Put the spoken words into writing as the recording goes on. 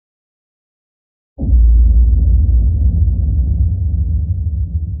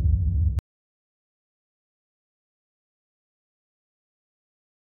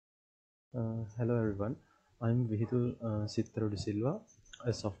Hello everyone, I'm Vihidu Siththaru De Silva,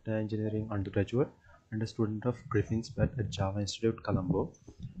 a software engineering undergraduate and a student of Griffins at Java Institute, Colombo.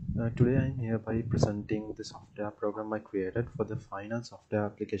 Today I'm here by presenting the software program I created for the final software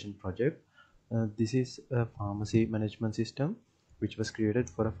application project. This is a pharmacy management system which was created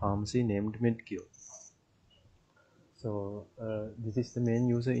for a pharmacy named MedQ. So this is the main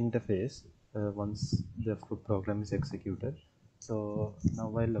user interface once the program is executed. So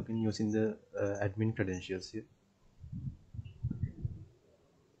now I'll log in using the admin credentials here.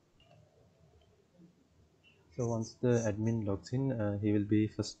 So once the admin logs in, he will be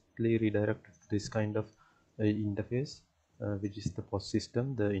firstly redirected to this kind of interface, which is the POS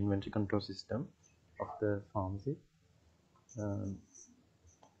system, the inventory control system of the pharmacy.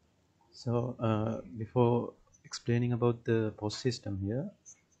 Before explaining about the POS system here,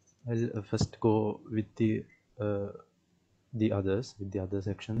 I'll first go with the other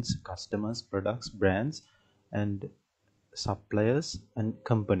sections: customers, products, brands, and suppliers and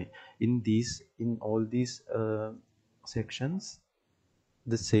company. In all these sections,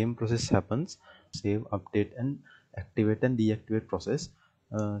 the same process happens: save, update, and activate and deactivate process.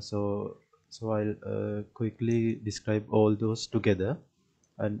 So I'll quickly describe all those together,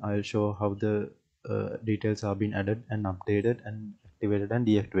 and I'll show how the details are being added and updated and activated and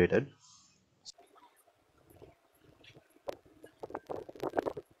deactivated.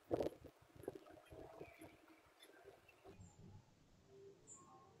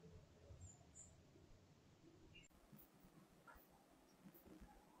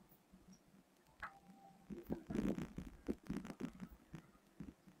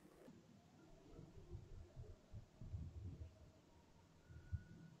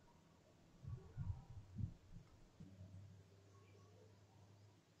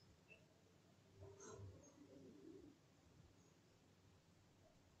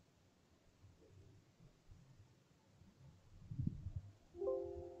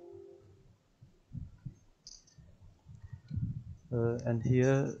 And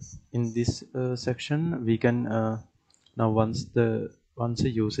here in this section we can now once a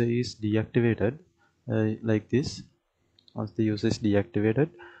user is deactivated, like this, once the user is deactivated,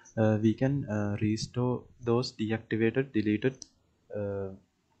 we can restore those deactivated, deleted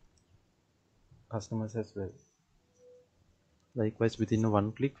customers as well. Likewise, within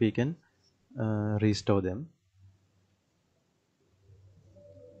one click we can restore them,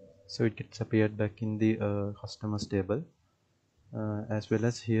 so it gets appeared back in the customers table. As well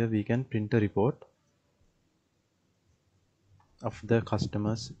as here we can print a report of the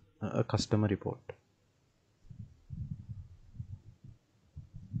customers, a customer report.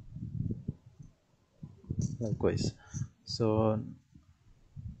 Likewise, so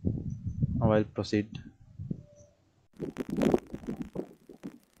now I'll proceed.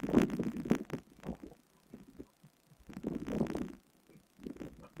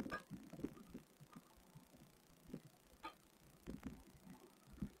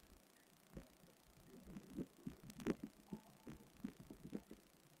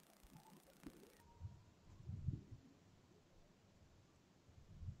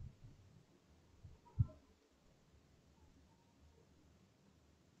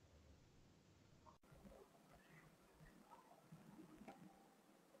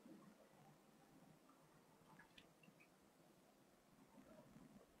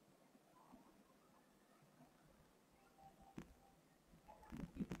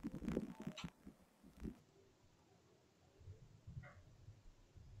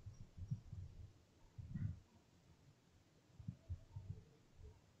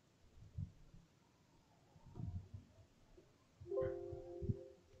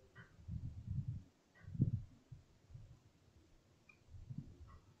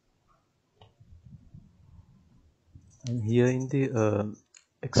 And here in the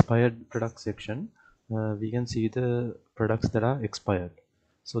expired product section, we can see the products that are expired.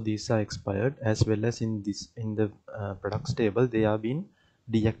 So these are expired, as well as in the products table they are being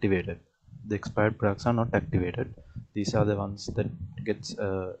deactivated. The expired products are not activated. These are the ones that gets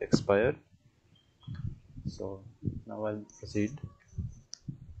expired. So now I'll proceed.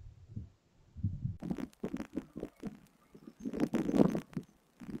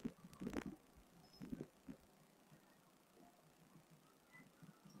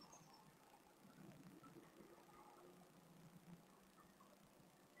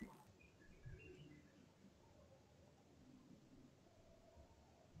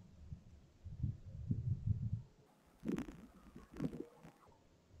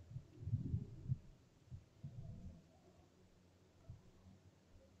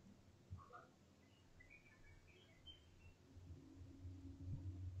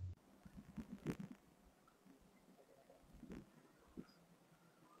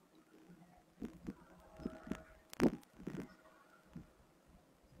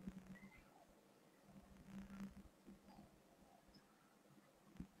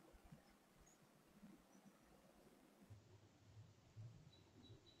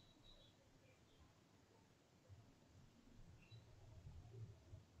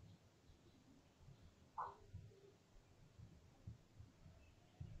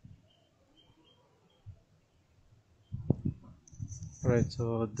 Right,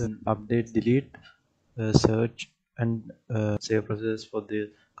 so the update, delete, search, and save process for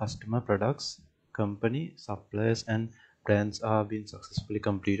the customer, products, company, suppliers, and brands are being successfully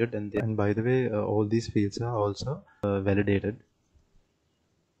completed. And by the way, all these fields are also validated.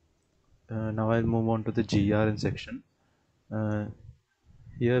 Now I'll move on to the GRN section. Uh,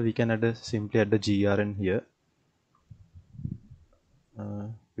 Here we can simply add the GRN here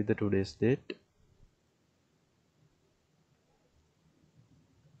with the today's date.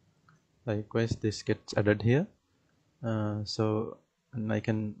 Likewise, this gets added here. So I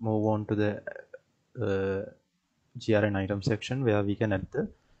can move on to the GRN item section where we can add the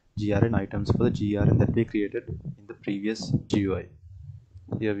GRN items for the GRN that we created in the previous GUI.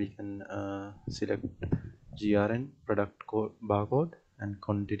 Here we can select GRN product code barcode, and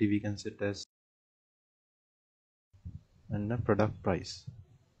quantity we can set as and a product price.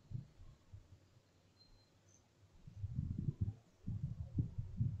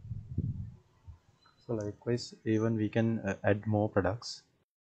 So likewise, even we can add more products.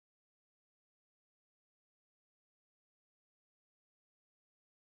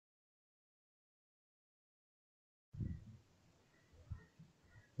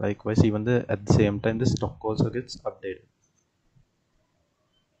 Likewise, even at the same time the stock also gets updated.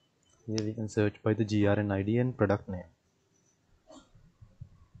 Here we can search by the GRN ID and product name.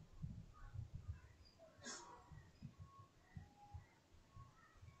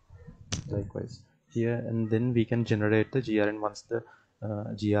 Likewise here, and then we can generate the GRN. Once the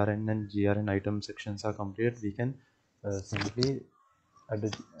GRN and GRN item sections are completed, we can simply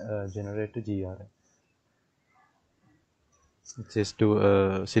add generate a GRN. It says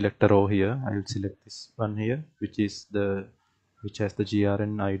to select a row here. I will select this one here, which has the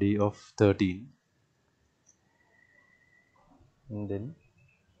GRN ID of 13, and then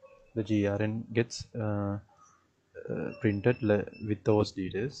the GRN gets printed with those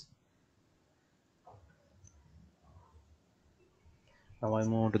details. Now I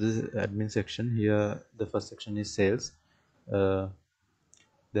move on to the admin section. Here the first section is sales. There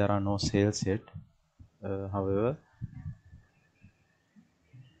are no sales yet. However,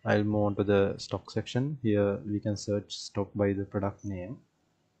 I'll move on to the stock section. Here we can search stock by the product name.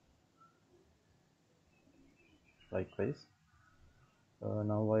 Likewise,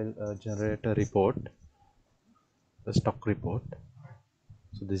 now I'll generate a report, a stock report.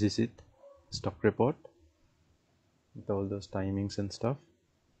 So this is it, stock report with all those timings and stuff.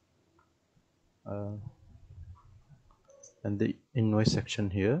 And the invoice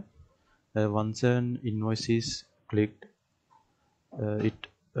section here. Once an invoice is clicked, it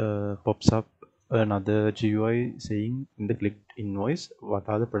pops up another GUI saying in the clicked invoice what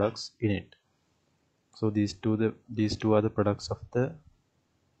are the products in it. So these two are the products of the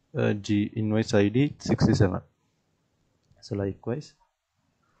invoice ID 67. So likewise,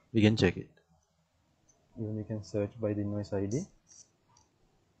 we can check it. Even we can search by the invoice ID.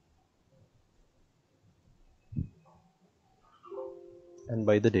 And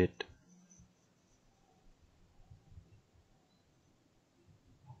by the date.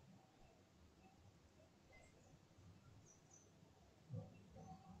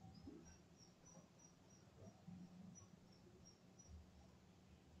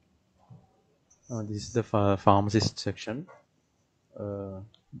 This is the pharmacist section.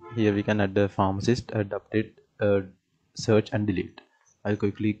 Here we can add the pharmacist, add, update, search and delete. I'll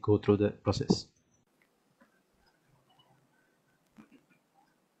quickly go through the process.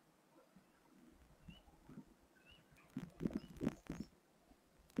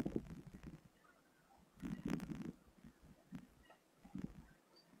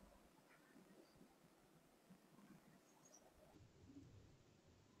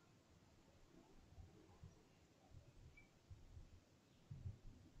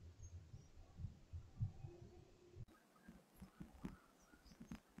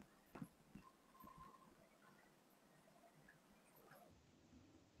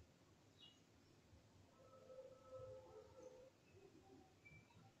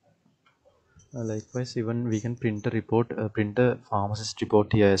 Likewise, even we can print a report, print a pharmacist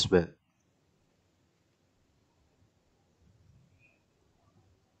report here as well.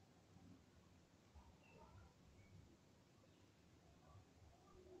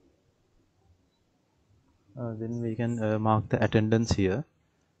 Then we can mark the attendance here.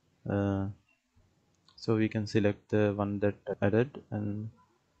 So we can select the one that added, and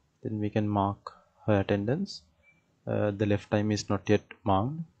then we can mark her attendance. The left time is not yet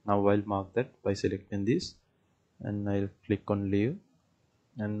marked. Now I'll mark that by selecting this, and I'll click on leave,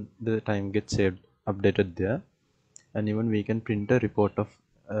 and the time gets saved, updated there. And even we can print a report of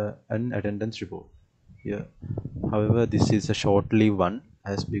an attendance report. here. However, this is a shortly one,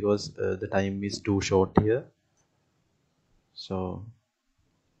 as because the time is too short here. So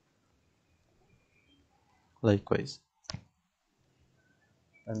likewise,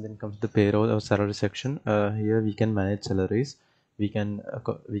 and then comes the payroll or salary section. Here we can manage salaries. We can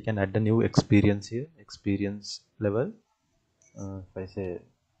add a new experience here, experience level. If I say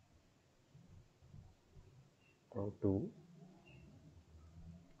two,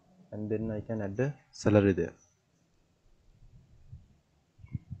 and then I can add the salary there.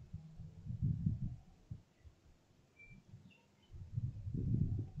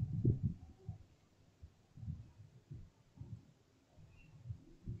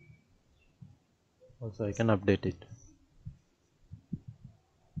 Also, I can update it.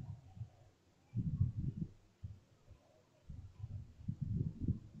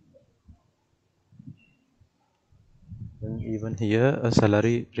 And even here, a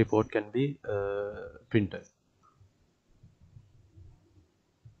salary report can be printed.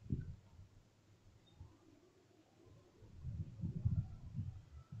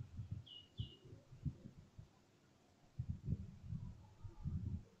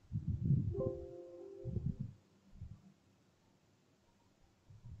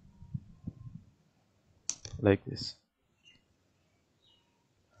 Like this.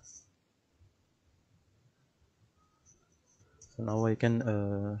 So now I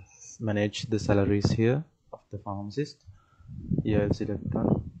can manage the salaries here of the pharmacist. Here I'll select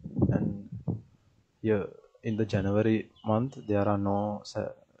one, and here in the January month there are no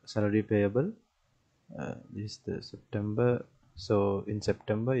salary payable. This is the September. So in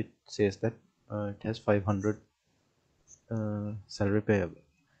September it says that it has 500 salary payable.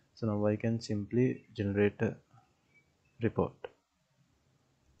 So now I can simply generate a report,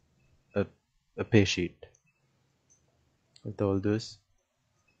 a, a pay sheet with all those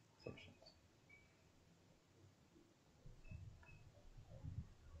sections.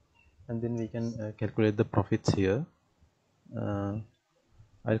 And then we can calculate the profits here. I'll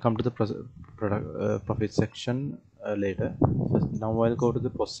come to the profit section later. First, now I'll go to the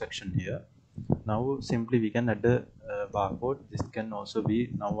post section here. Now simply we can add a barcode. This can also be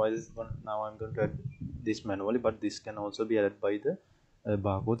now I'm going to add this manually, but this can also be added by the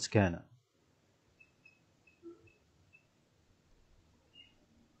barcode scanner.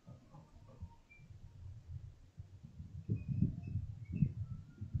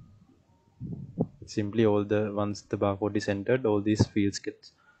 Simply once the barcode is entered, all these fields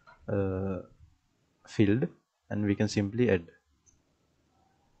get filled, and we can simply add.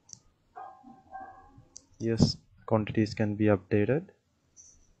 Yes, quantities can be updated.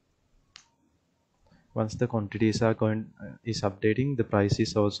 Once the quantities are is updating, the price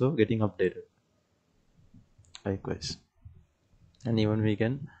is also getting updated. Likewise, and even we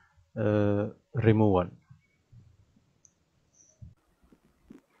can remove one.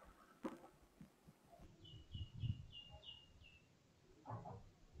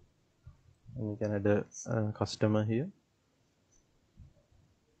 And we can add a customer here.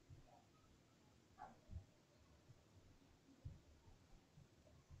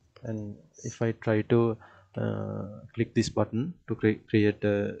 And if I try to click this button to create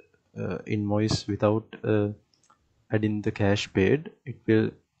a invoice without adding the cash paid, it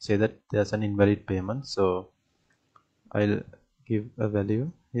will say that there's an invalid payment. So I'll give a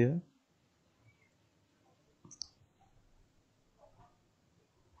value here.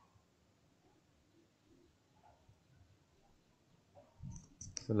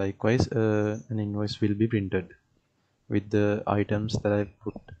 So likewise, an invoice will be printed with the items that I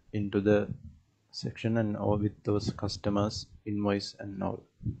put into the section, and all with those customers, invoice and all.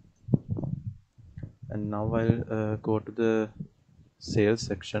 And now I'll go to the sales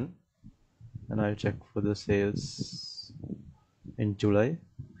section, and I'll check for the sales in July.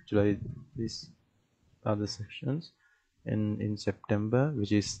 These are the sections. And in September,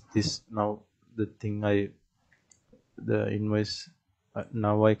 which is this now, the invoice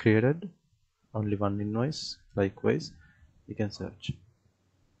now I created only one invoice. Likewise, we can search,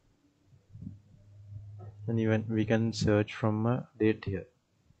 and even we can search from a date here.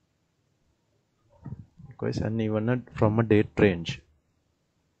 Likewise, and even from a date range.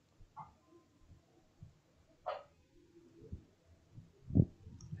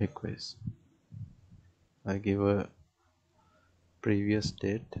 Likewise, I give a previous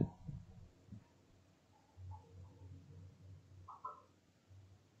date,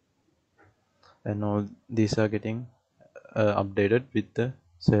 and all these are getting updated with the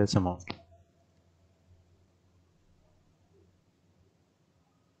sales amount.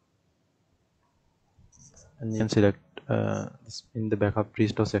 And you can select in the backup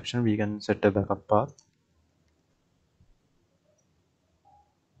restore section, we can set a backup path.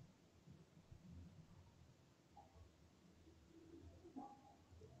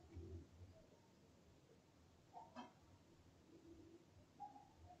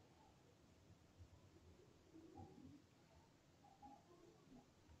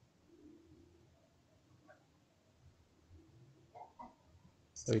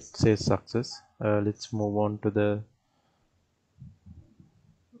 It says success. Let's move on to the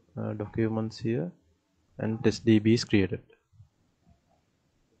documents here, and test DB is created.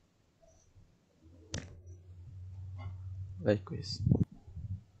 Likewise.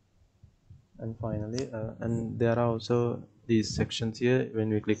 And finally, and there are also these sections here. When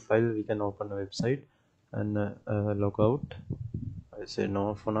we click file, we can open a website and log out. I say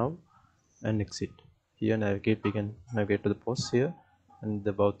no for now and exit. Here navigate, we can navigate to the post here and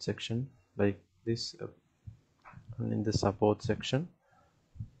the about section like this, and in the support section,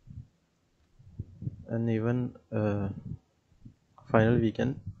 and even finally we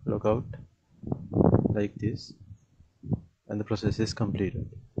can log out like this, and the process is completed.